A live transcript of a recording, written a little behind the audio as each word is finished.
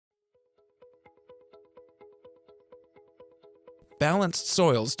Balanced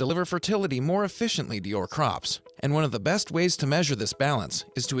soils deliver fertility more efficiently to your crops, and one of the best ways to measure this balance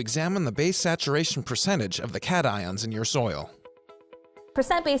is to examine the base saturation percentage of the cations in your soil.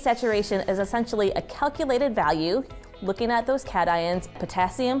 Percent base saturation is essentially a calculated value looking at those cations,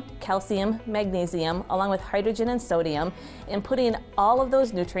 potassium, calcium, magnesium, along with hydrogen and sodium, and putting all of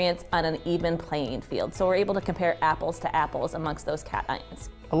those nutrients on an even playing field. So we're able to compare apples to apples amongst those cations.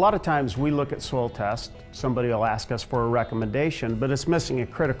 A lot of times we look at soil tests, somebody will ask us for a recommendation, but it's missing a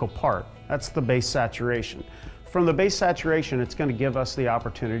critical part. That's the base saturation. From the base saturation, it's going to give us the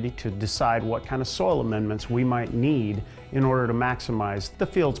opportunity to decide what kind of soil amendments we might need in order to maximize the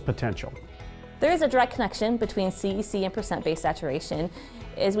field's potential. There is a direct connection between CEC and percent base saturation.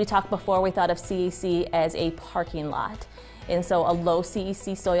 As we talked before, we thought of CEC as a parking lot. And so a low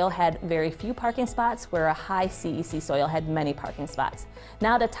CEC soil had very few parking spots, where a high CEC soil had many parking spots.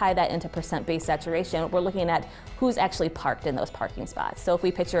 Now to tie that into percent base saturation, we're looking at who's actually parked in those parking spots. So if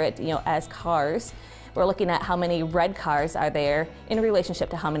we picture it, as cars, we're looking at how many red cars are there in relationship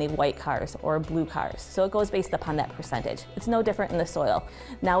to how many white cars or blue cars. So it goes based upon that percentage. It's no different in the soil.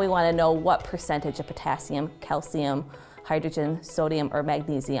 Now we want to know what percentage of potassium, calcium, hydrogen, sodium, or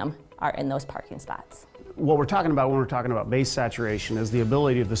magnesium are in those parking spots. What we're talking about when we're talking about base saturation is the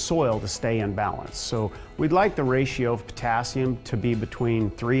ability of the soil to stay in balance. So we'd like the ratio of potassium to be between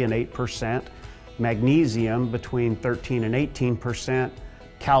 3 and 8%, magnesium between 13 and 18%,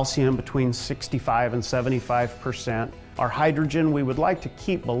 calcium between 65 and 75%. Our hydrogen we would like to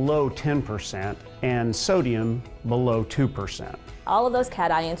keep below 10%, and sodium below 2%. All of those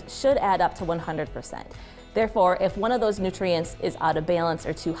cations should add up to 100%. Therefore, if one of those nutrients is out of balance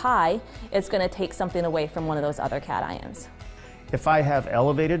or too high, it's going to take something away from one of those other cations. If I have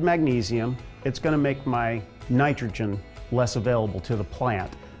elevated magnesium, it's going to make my nitrogen less available to the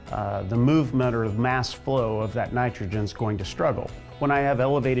plant. The movement or the mass flow of that nitrogen is going to struggle. When I have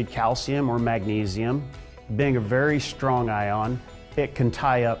elevated calcium or magnesium, being a very strong ion, it can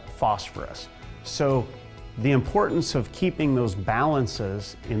tie up phosphorus. So the importance of keeping those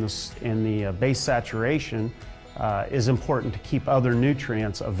balances in the base saturation is important to keep other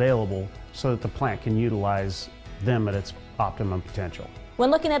nutrients available so that the plant can utilize them at its optimum potential. When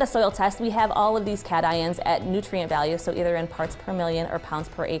looking at a soil test, we have all of these cations at nutrient values, so either in parts per million or pounds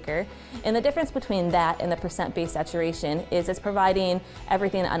per acre. And the difference between that and the percent base saturation is it's providing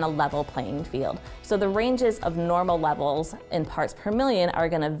everything on a level playing field. So the ranges of normal levels in parts per million are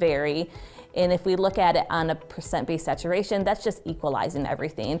going to vary. And if we look at it on a percent base saturation, that's just equalizing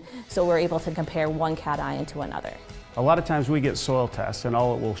everything. So we're able to compare one cation to another. A lot of times we get soil tests and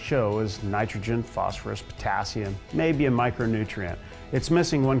all it will show is nitrogen, phosphorus, potassium, maybe a micronutrient. It's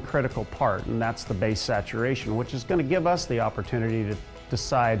missing one critical part, and that's the base saturation, which is going to give us the opportunity to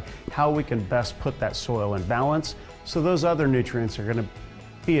decide how we can best put that soil in balance so those other nutrients are going to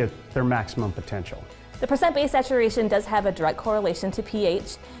be at their maximum potential. The percent base saturation does have a direct correlation to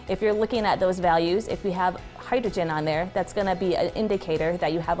pH. If you're looking at those values, if we have hydrogen on there, that's going to be an indicator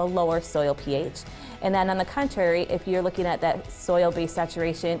that you have a lower soil pH. And then on the contrary, if you're looking at that soil base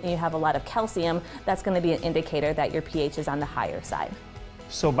saturation and you have a lot of calcium, that's going to be an indicator that your pH is on the higher side.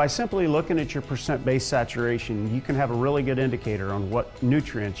 So by simply looking at your percent base saturation, you can have a really good indicator on what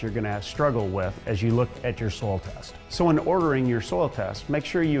nutrients you're going to struggle with as you look at your soil test. So in ordering your soil test, make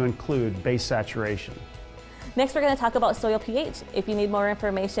sure you include base saturation. Next, we're going to talk about soil pH. If you need more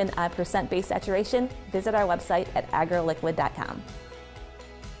information on percent base saturation, visit our website at agroliquid.com.